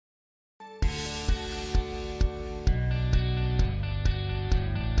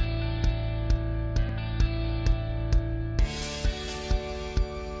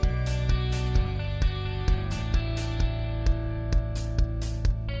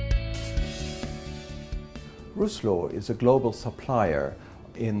Rousselot is a global supplier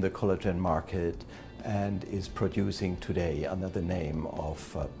in the collagen market and is producing today under the name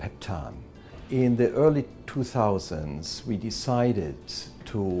of Peptan. In the early 2000s, we decided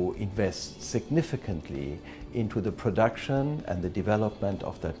to invest significantly into the production and the development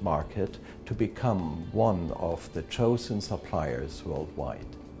of that market to become one of the chosen suppliers worldwide.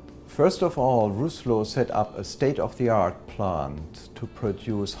 First of all, Rousselot set up a state-of-the-art plant to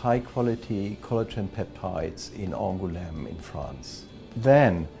produce high-quality collagen peptides in Angoulême in France.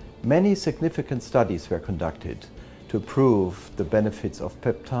 Then, many significant studies were conducted to prove the benefits of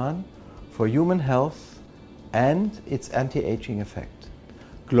Peptan for human health and its anti-aging effect.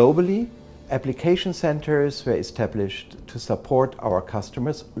 Globally, application centers were established to support our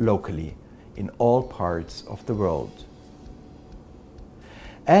customers locally in all parts of the world.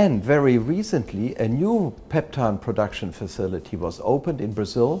 And very recently, a new Peptan production facility was opened in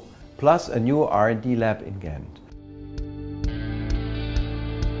Brazil, plus a new R&D lab in Ghent.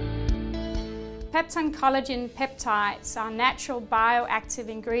 Peptan collagen peptides are natural bioactive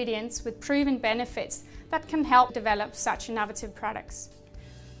ingredients with proven benefits that can help develop such innovative products.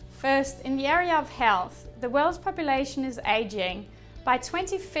 First, in the area of health, the world's population is aging. By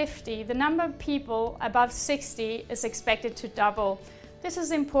 2050, the number of people above 60 is expected to double. This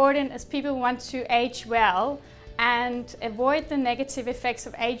is important as people want to age well and avoid the negative effects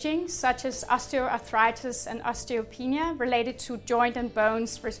of aging, such as osteoarthritis and osteopenia related to joint and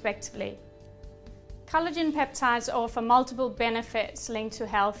bones, respectively. Collagen peptides offer multiple benefits linked to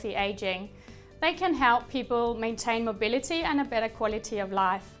healthy aging. They can help people maintain mobility and a better quality of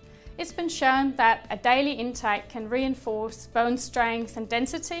life. It's been shown that a daily intake can reinforce bone strength and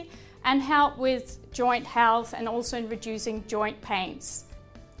density and help with joint health and also in reducing joint pains.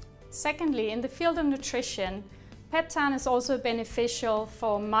 Secondly, in the field of nutrition, Peptan is also beneficial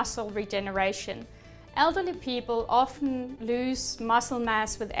for muscle regeneration. Elderly people often lose muscle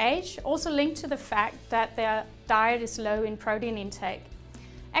mass with age, also linked to the fact that their diet is low in protein intake.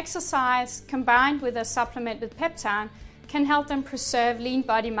 Exercise combined with a supplement with Peptan can help them preserve lean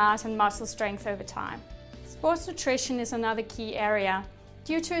body mass and muscle strength over time. Sports nutrition is another key area.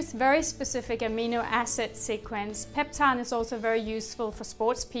 Due to its very specific amino acid sequence, Peptan is also very useful for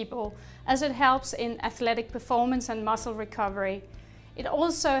sports people as it helps in athletic performance and muscle recovery. It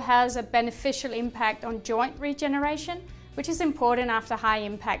also has a beneficial impact on joint regeneration, which is important after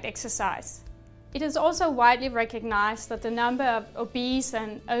high-impact exercise. It is also widely recognized that the number of obese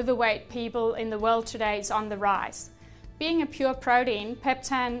and overweight people in the world today is on the rise. Being a pure protein,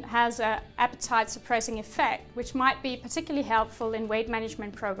 Peptan has an appetite-suppressing effect, which might be particularly helpful in weight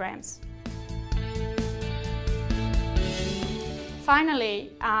management programs.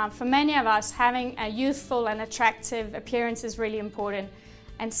 Finally, for many of us, having a youthful and attractive appearance is really important,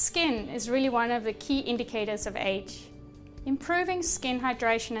 and skin is really one of the key indicators of age. Improving skin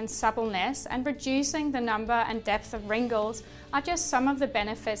hydration and suppleness and reducing the number and depth of wrinkles are just some of the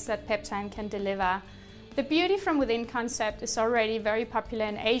benefits that Peptan can deliver. The beauty from within concept is already very popular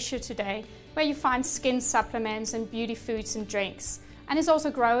in Asia today, where you find skin supplements and beauty foods and drinks, and is also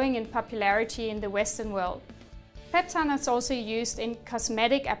growing in popularity in the Western world. Peptan is also used in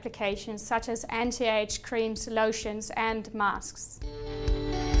cosmetic applications such as anti-age creams, lotions and masks.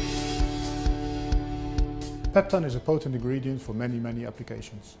 Peptan is a potent ingredient for many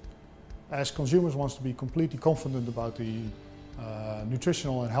applications. As consumers want to be completely confident about the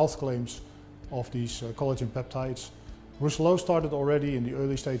nutritional and health claims of these collagen peptides, Rousselot started already in the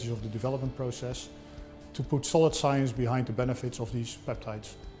early stages of the development process to put solid science behind the benefits of these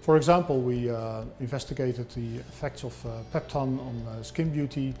peptides. For example, we investigated the effects of Peptan on skin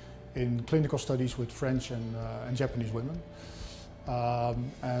beauty in clinical studies with French and Japanese women.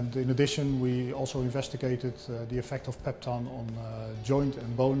 And in addition, we also investigated the effect of Peptan on joint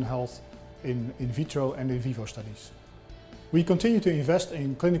and bone health in vitro and in vivo studies. We continue to invest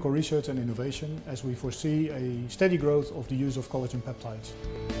in clinical research and innovation as we foresee a steady growth of the use of collagen peptides.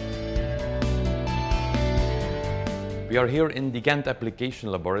 We are here in the Ghent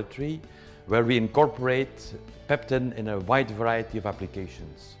Application Laboratory, where we incorporate Peptan in a wide variety of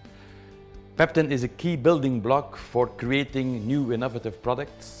applications. Peptan is a key building block for creating new innovative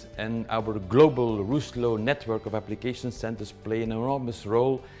products, and our global Rousselot network of application centers play an enormous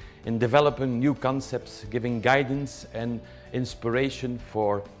role in developing new concepts, giving guidance and inspiration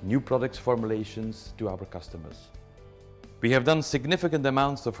for new products formulations to our customers. We have done significant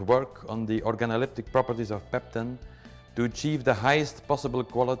amounts of work on the organoleptic properties of Peptan to achieve the highest possible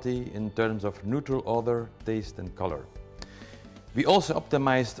quality in terms of neutral odor, taste and color. We also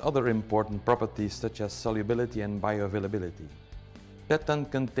optimized other important properties such as solubility and bioavailability.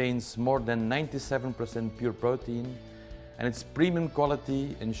 Peptan contains more than 97% pure protein, and its premium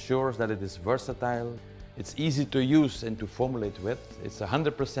quality ensures that it is versatile, it's easy to use and to formulate with, it's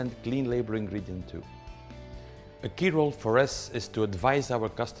 100% clean label ingredient too. A key role for us is to advise our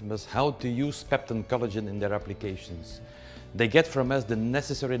customers how to use Peptan collagen in their applications. They get from us the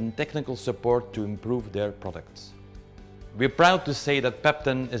necessary technical support to improve their products. We're proud to say that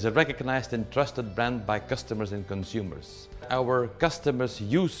Peptan is a recognized and trusted brand by customers and consumers. Our customers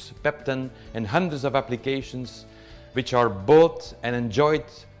use Peptan in hundreds of applications which are bought and enjoyed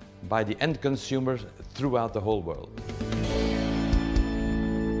by the end consumers throughout the whole world.